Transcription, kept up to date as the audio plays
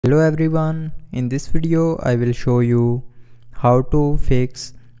Hello everyone, in this video I will show you how to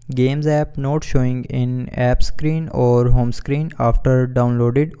fix games app not showing in app screen or home screen after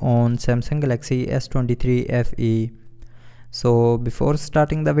downloaded on Samsung Galaxy S23 FE. So before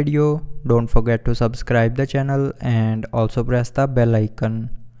starting the video, don't forget to subscribe the channel and also press the bell icon.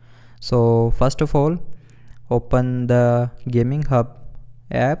 So first of all, open the Gaming Hub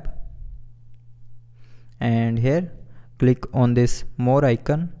app and here click on this more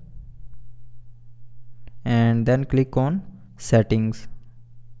icon and then click on settings.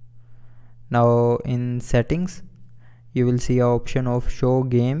 Now in settings you will see an option of show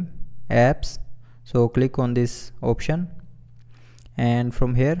game apps, so click on this option and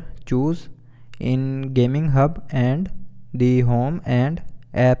from here choose in Gaming Hub and the home and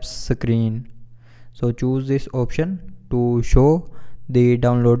apps screen. So choose this option to show the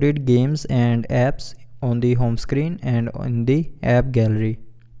downloaded games and apps on the home screen and in the app gallery.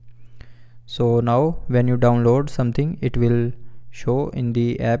 So now when you download something, it will show in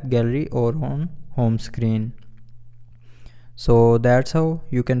the app gallery or on home screen. So that's how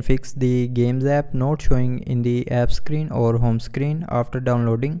you can fix the games app not showing in the app screen or home screen after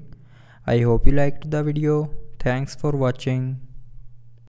downloading. I hope you liked the video. Thanks for watching.